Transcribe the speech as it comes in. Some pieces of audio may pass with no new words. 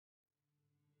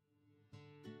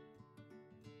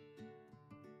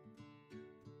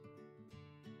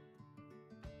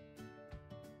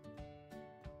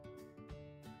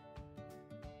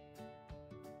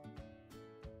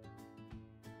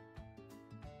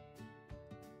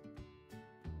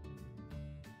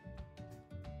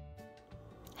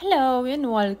Hello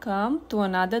and welcome to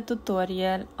another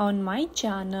tutorial on my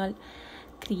channel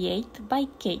Create by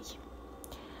Kay.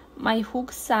 My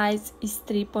hook size is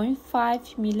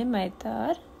 3.5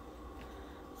 millimeter.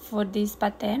 For this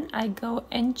pattern I go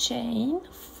and chain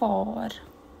 4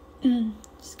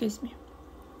 excuse me,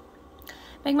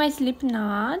 make my slip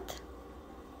knot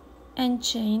and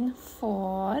chain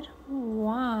 4,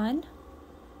 1,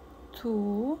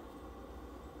 2,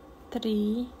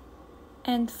 3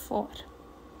 and 4.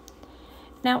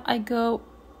 Now I go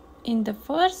in the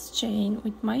first chain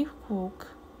with my hook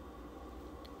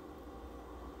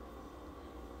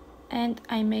and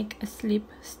I make a slip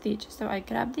stitch. So I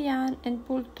grab the yarn and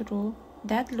pull through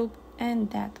that loop and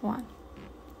that one.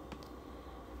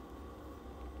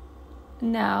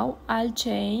 Now I'll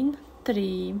chain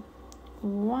 3,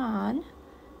 1,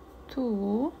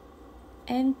 2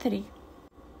 and 3.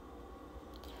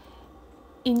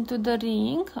 Into the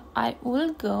ring I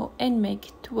will go and make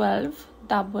 12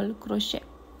 double crochet.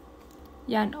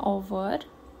 Yarn over,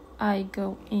 I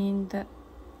go in the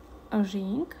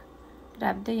ring,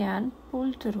 grab the yarn,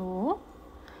 pull through.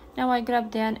 Now I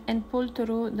grab the yarn and pull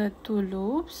through the 2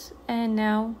 loops and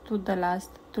now to the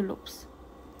last 2 loops.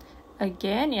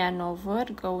 Again yarn over,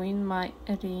 go in my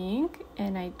ring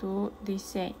and I do the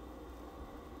same.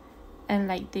 And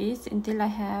like this until I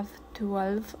have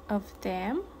 12 of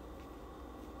them.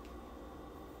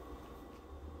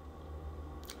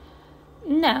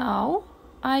 Now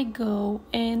I go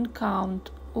and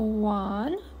count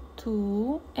 1,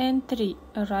 2 and 3.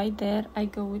 Right there I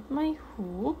go with my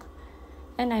hook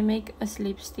and I make a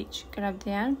slip stitch. Grab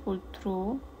the yarn, pull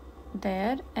through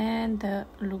there and the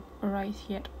loop right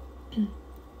here.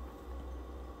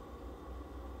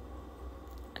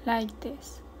 Like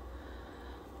this.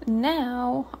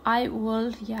 Now I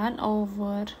will yarn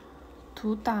over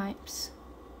 2 times.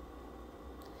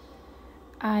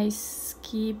 I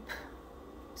skip.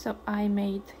 So I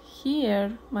made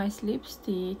here my slip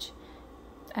stitch,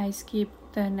 I skip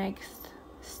the next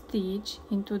stitch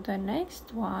into the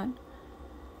next one,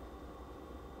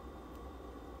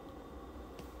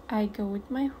 I go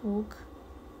with my hook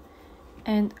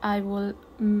and I will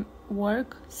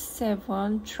work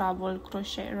 7 treble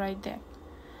crochet right there.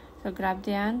 So grab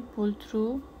the yarn, pull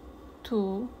through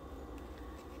 2,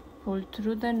 pull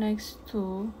through the next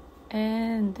 2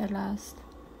 and the last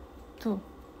 2.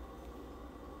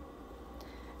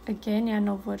 Again yarn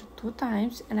over 2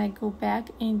 times and I go back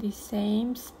in the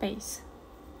same space.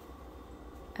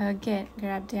 Again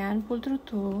grab the yarn, pull through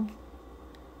 2,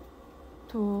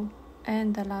 2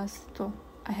 and the last 2.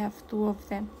 I have 2 of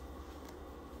them.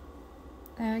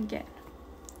 Again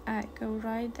I go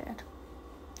right there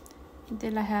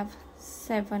until I have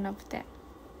 7 of them.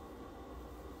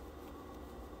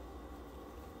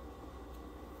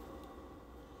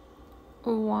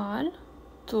 One,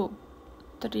 2,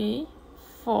 3,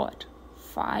 4,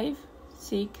 5,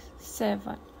 6,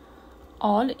 7,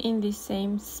 all in the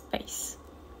same space.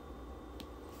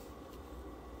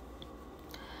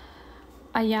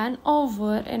 I yarn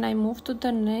over and I move to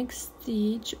the next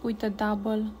stitch with a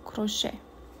double crochet.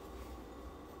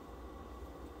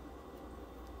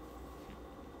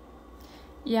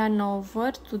 Yarn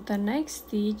over to the next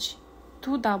stitch,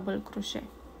 2 double crochet.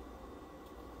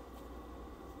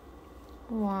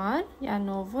 1, yarn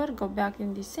over, go back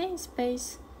in the same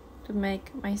space to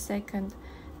make my second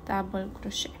double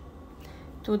crochet.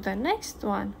 To the next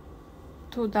one,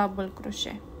 2 double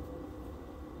crochet.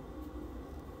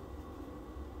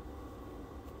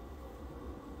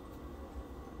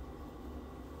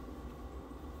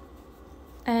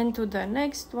 And to the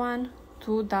next one,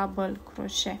 2 double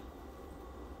crochet.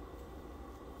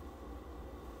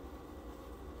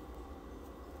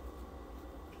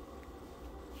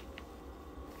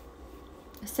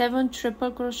 Seven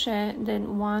triple crochet,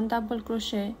 then 1 double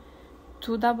crochet,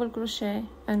 2 double crochet,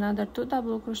 another 2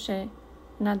 double crochet,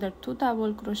 another 2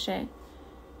 double crochet.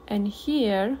 And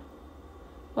here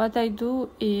what I do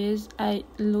is I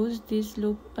lose this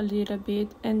loop a little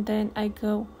bit and then I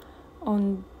go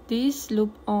on this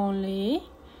loop only.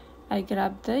 I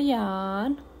grab the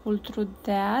yarn, pull through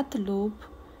that loop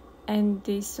and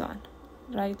this one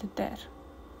right there.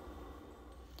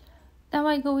 Now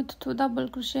I go with 2 double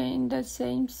crochet in the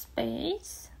same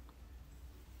space.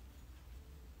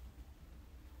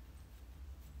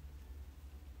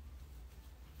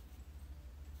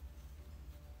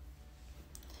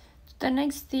 To the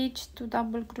next stitch, 2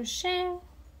 double crochet.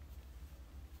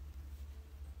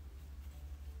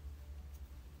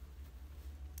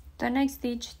 The next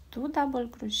stitch, 2 double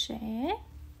crochet.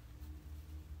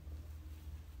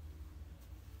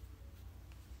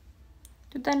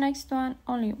 To the next one,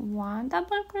 only 1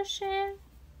 double crochet.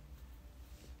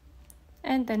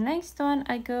 And the next one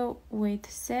I go with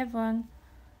 7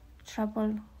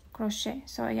 treble crochet.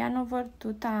 So I yarn over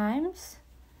 2 times,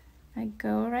 I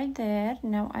go right there.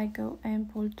 Now I go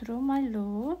and pull through my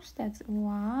loops. That's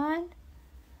 1,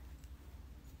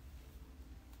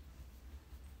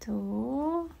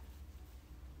 2,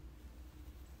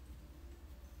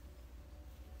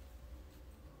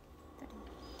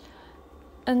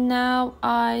 and now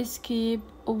I skip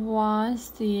 1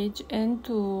 stitch and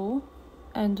 2,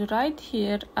 and right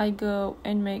here I go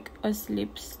and make a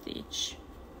slip stitch.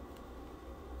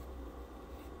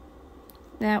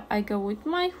 Now I go with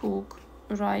my hook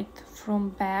right from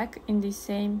back in the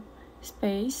same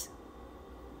space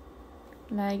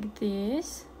like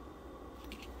this,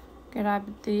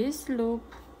 grab this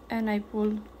loop and I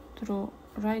pull through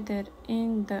right there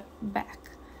in the back.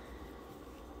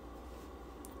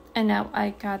 And now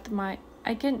I cut my,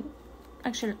 I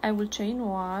will chain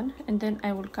 1 and then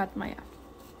I will cut my yarn.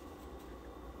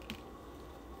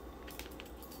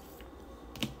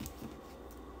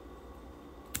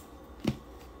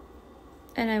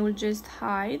 And I will just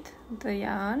hide the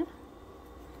yarn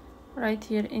right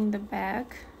here in the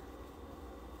back.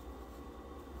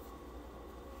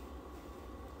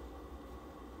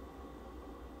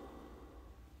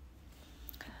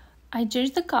 I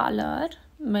change the color,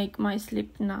 make my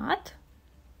slip knot.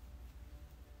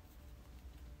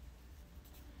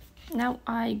 Now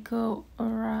I go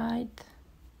right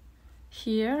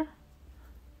here,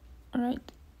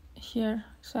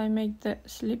 so I make the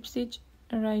slip stitch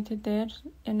right there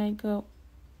and I go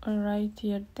right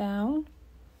here down,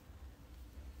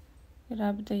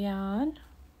 grab the yarn,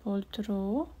 pull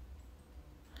through.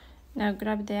 Now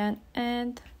grab the yarn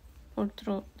and pull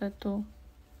through the 2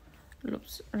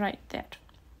 loops right there.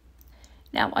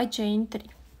 Now I chain 3,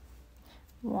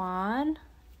 1,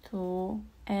 2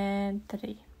 and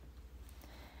 3.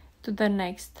 To the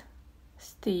next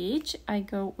stitch I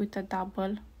go with a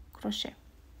double crochet.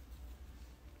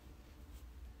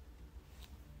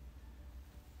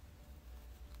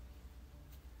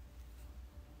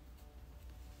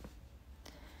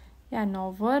 Yarn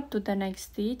over to the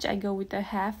next stitch, I go with a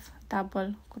half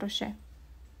double crochet.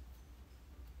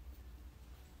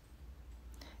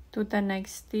 To the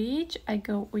next stitch I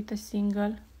go with a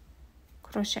single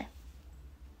crochet.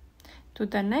 To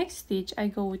the next stitch I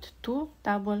go with 2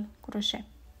 double crochet.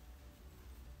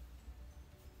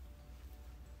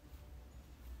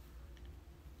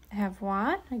 I have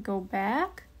 1, I go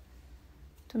back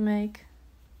to make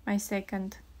my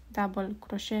second double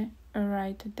crochet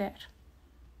right there.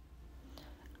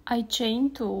 I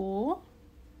chain 2,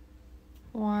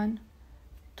 1,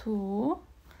 2,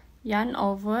 yarn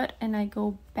over and I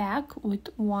go back with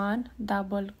 1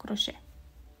 double crochet.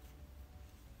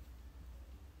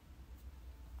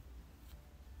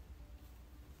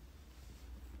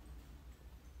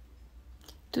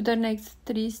 To the next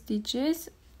 3 stitches,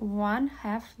 1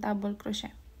 half double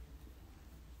crochet.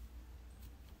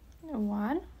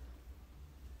 1,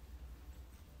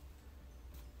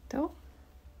 2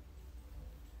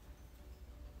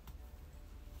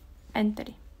 and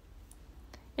 3.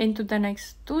 Into the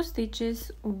next 2 stitches,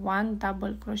 1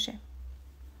 double crochet.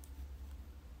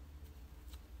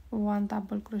 1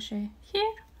 double crochet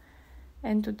here,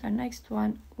 and to the next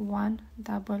one, 1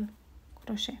 double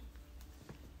crochet.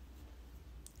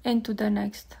 And to the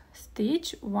next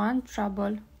stitch, 1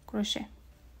 treble crochet.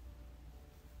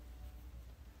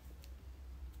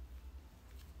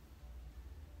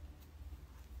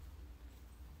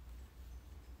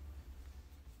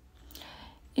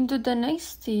 Into the next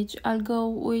stitch I'll go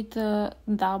with a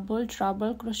double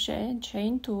treble crochet,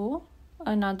 chain 2,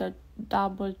 another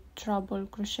double treble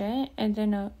crochet, and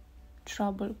then a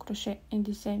treble crochet in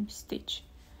the same stitch.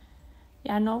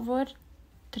 Yarn over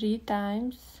 3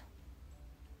 times,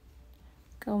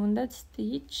 go in that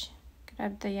stitch,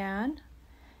 grab the yarn,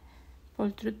 pull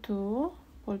through 2,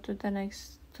 pull to the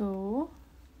next 2,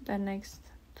 the next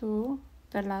 2,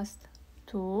 the last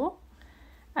 2,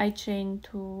 I chain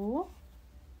 2,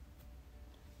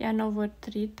 yarn over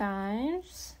 3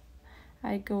 times,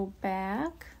 I go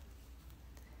back,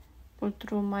 pull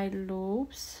through my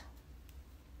loops,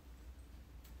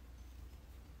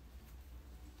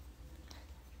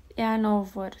 yarn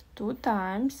over 2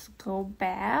 times, go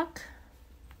back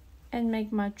and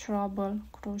make my treble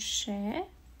crochet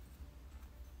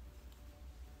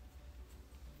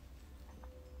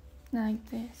like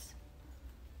this.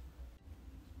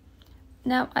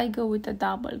 Now I go with a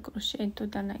double crochet to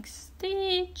the next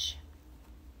stitch,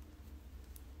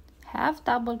 half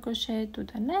double crochet to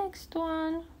the next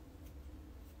one,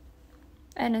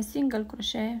 and a single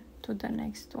crochet to the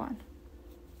next one.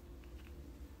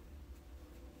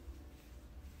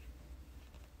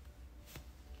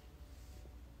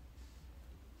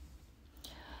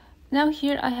 Now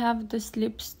here I have the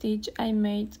slip stitch I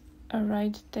made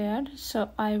right there, so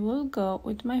I will go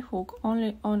with my hook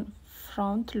only on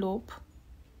front loop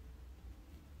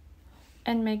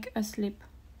and make a slip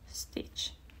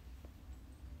stitch.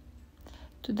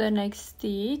 To the next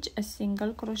stitch, a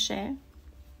single crochet.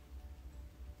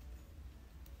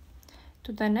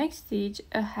 To the next stitch,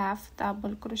 a half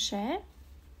double crochet.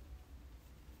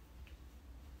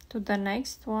 To the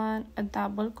next one, a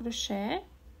double crochet.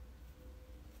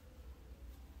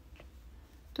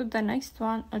 To the next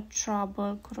one, a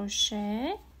treble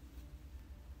crochet.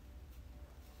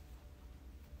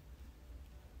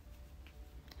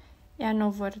 Yarn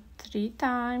over 3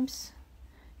 times.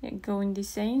 Go in the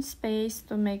same space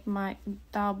to make my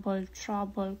double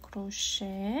treble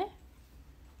crochet.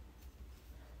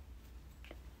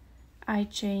 I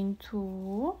chain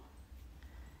 2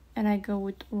 and I go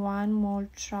with one more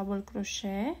double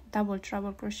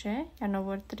treble crochet, yarn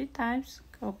over 3 times,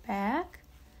 go back,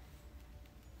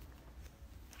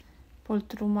 pull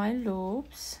through my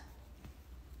loops,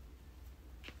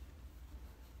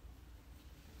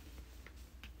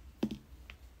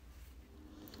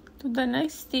 to the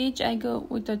next stitch I go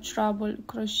with a treble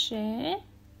crochet,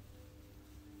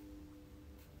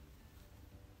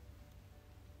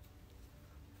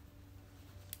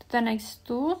 to the next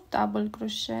 2 double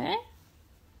crochet,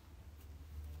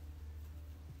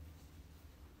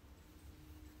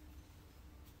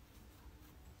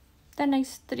 the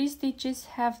next 3 stitches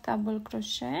half double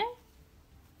crochet,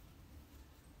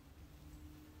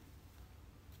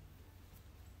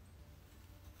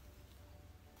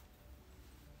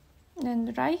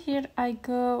 and right here I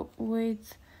go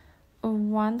with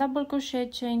 1 double crochet,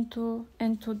 chain 2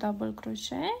 and 2 double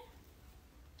crochet.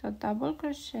 So double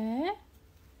crochet,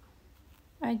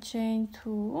 I chain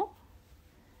 2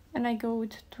 and I go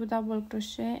with 2 double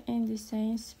crochet in the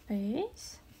same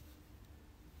space.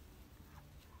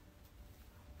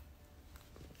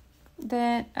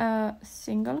 Then a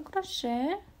single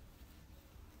crochet,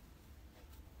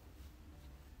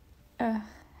 a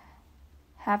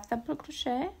half double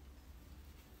crochet,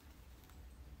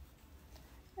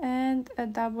 and a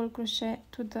double crochet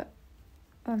to the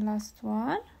last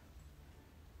one.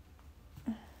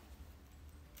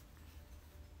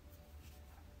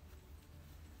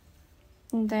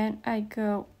 And then I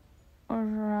go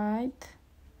right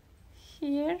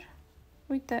here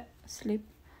with the slip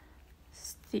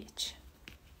stitch.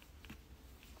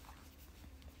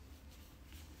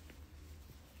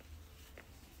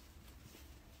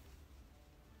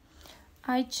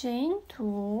 I chain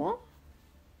 2,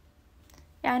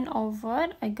 yarn over,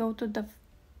 I go to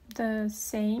the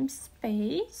same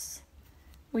space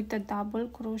with a double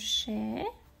crochet.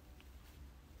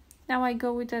 Now I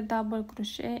go with a double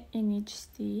crochet in each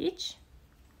stitch.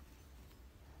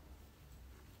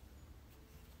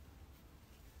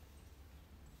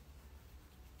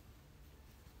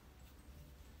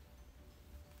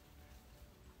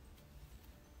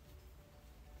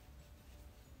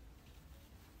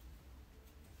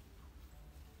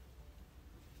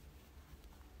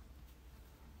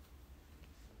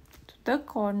 The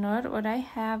corner where I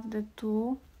have the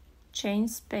 2 chain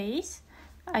space,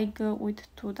 I go with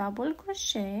 2 double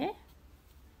crochet,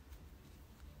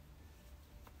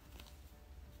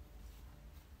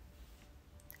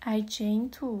 I chain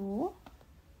 2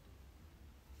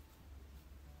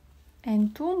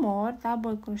 and 2 more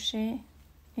double crochet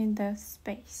in the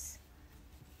space.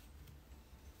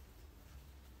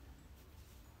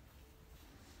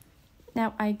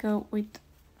 Now I go with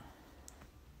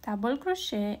double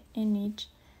crochet in each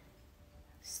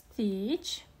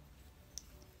stitch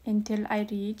until I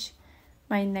reach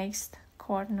my next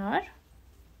corner.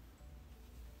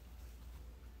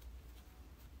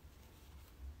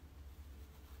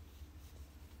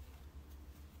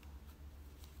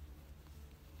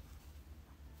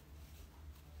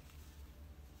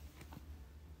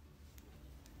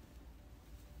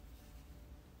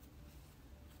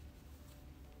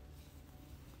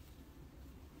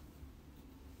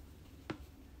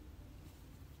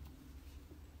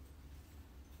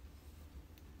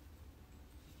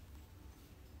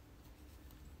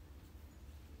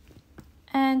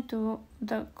 And to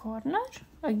the corner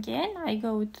again I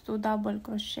go with 2 double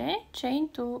crochet, chain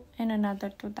 2 and another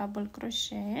 2 double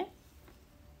crochet,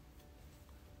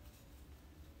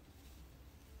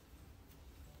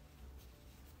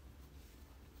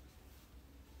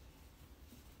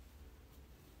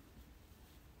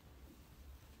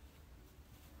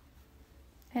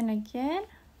 and again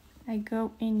I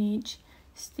go in each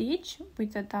stitch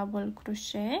with a double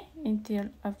crochet until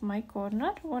of my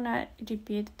corner. When I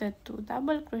repeat the 2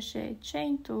 double crochet,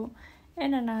 chain 2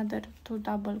 and another 2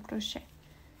 double crochet.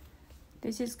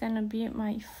 This is gonna be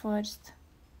my first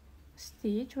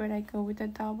stitch where I go with a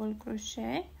double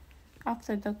crochet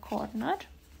after the corner.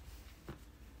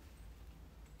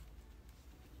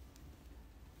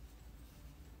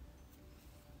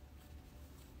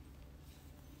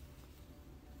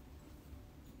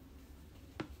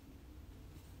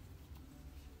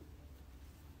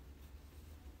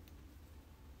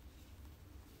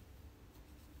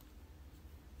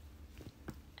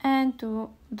 And to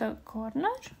the corner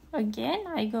again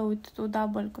I go with 2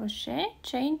 double crochet,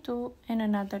 chain 2 and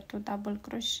another 2 double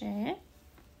crochet,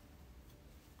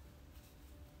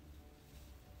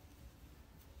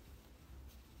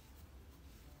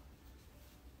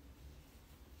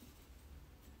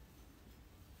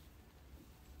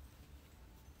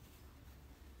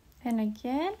 and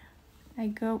again I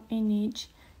go in each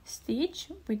stitch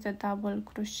with a double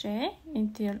crochet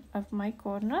until of my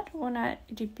corner. When I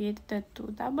repeat the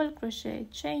 2 double crochet,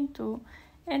 chain 2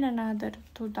 and another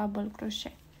 2 double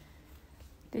crochet.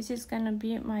 This is gonna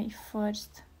be my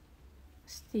first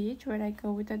stitch where I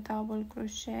go with a double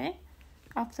crochet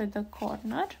after the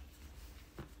corner,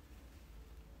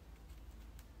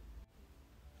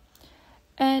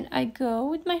 and I go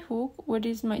with my hook where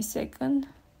is my second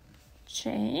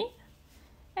chain,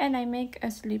 and I make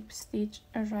a slip stitch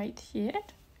right here.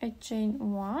 I chain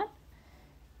 1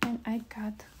 and I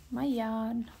cut my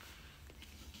yarn.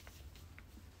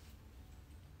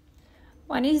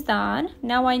 One is done.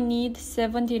 Now I need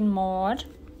 17 more,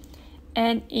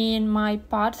 and in my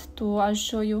part 2 I'll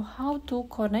show you how to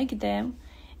connect them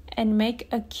and make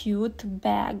a cute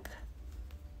bag.